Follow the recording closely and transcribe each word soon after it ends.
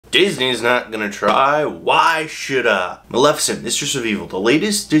Disney's not gonna try, why should I? Maleficent, Mistress of Evil, the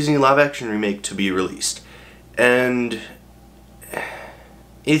latest Disney live-action remake to be released. And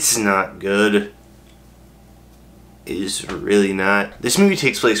it's not good. It's really not. This movie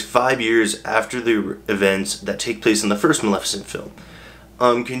takes place 5 years after the events that take place in the first Maleficent film.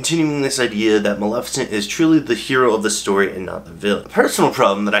 Continuing this idea that Maleficent is truly the hero of the story and not the villain. A personal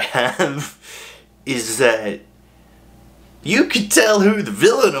problem that I have is that you can tell who the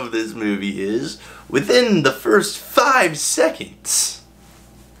villain of this movie is within the first 5 seconds.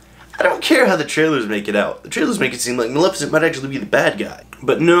 I don't care how the trailers make it out. The trailers make it seem like Maleficent might actually be the bad guy.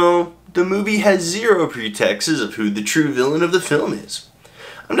 But no, the movie has zero pretexts of who the true villain of the film is.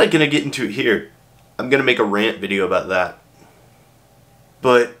 I'm not gonna get into it here. I'm gonna make a rant video about that.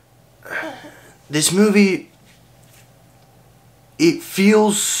 But this movie, it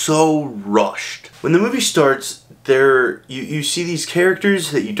feels so rushed. When the movie starts, you see these characters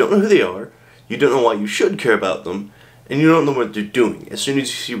that you don't know who they are, you don't know why you should care about them, and you don't know what they're doing. As soon as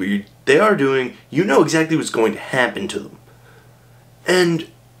you see what they are doing, you know exactly what's going to happen to them. And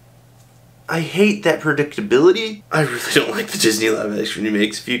I hate that predictability. I really don't like the Disney live-action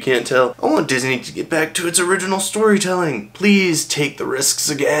remakes, if you can't tell. I want Disney to get back to its original storytelling. Please take the risks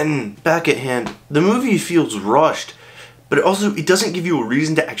again. Back at hand, the movie feels rushed, but it doesn't give you a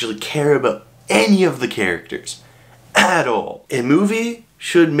reason to actually care about any of the characters at all. A movie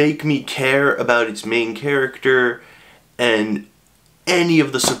should make me care about its main character and any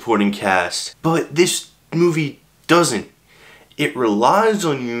of the supporting cast, but this movie doesn't. It relies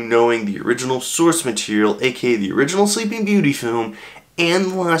on you knowing the original source material, aka the original Sleeping Beauty film,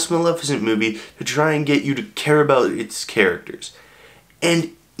 and the last Maleficent movie to try and get you to care about its characters.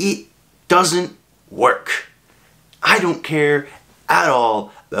 And it doesn't work. I don't care at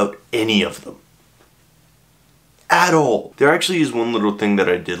all about any of them. At all. There actually is one little thing that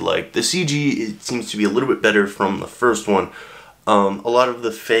I did like. The CG, it seems to be a little bit better from the first one. A lot of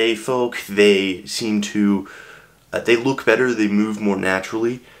the Fae folk, they seem to... they look better, they move more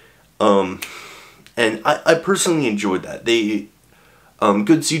naturally, and I personally enjoyed that. Good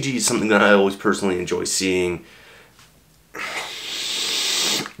CG is something that I always personally enjoy seeing.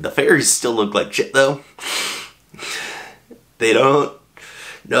 The fairies still look like shit though. They don't.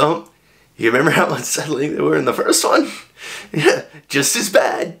 No. You remember how unsettling they were in the first one? Yeah, just as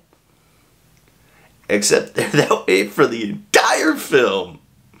bad. Except they're that way for the entire film.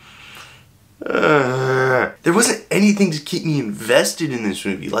 There wasn't anything to keep me invested in this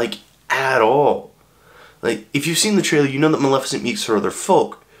movie, like, at all. Like, if you've seen the trailer, you know that Maleficent meets her other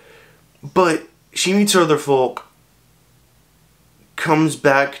folk. But she meets her other folk, comes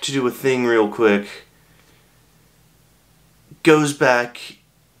back to do a thing real quick, goes back,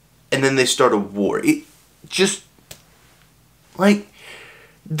 and then they start a war. It just, like,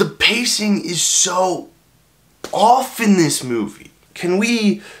 the pacing is so off in this movie. Can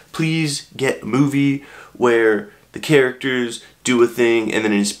we please get a movie where the characters do a thing and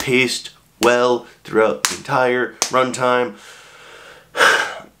then it's paced well throughout the entire runtime?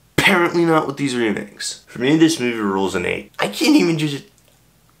 Apparently not with these remakes. For me, this movie rules an 8. I can't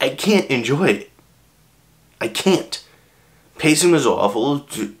enjoy it. I can't. Pacing was awful.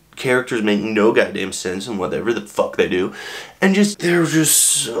 Characters make no goddamn sense in whatever the fuck they do. And there were just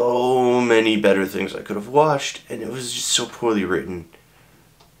so many better things I could have watched, and it was just so poorly written.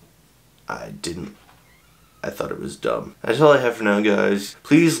 I thought it was dumb. That's all I have for now, guys.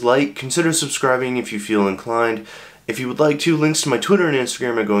 Please consider subscribing if you feel inclined. If you would like to, links to my Twitter and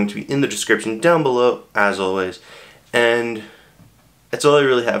Instagram are going to be in the description down below, as always. And that's all I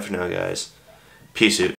really have for now, guys. Peace out.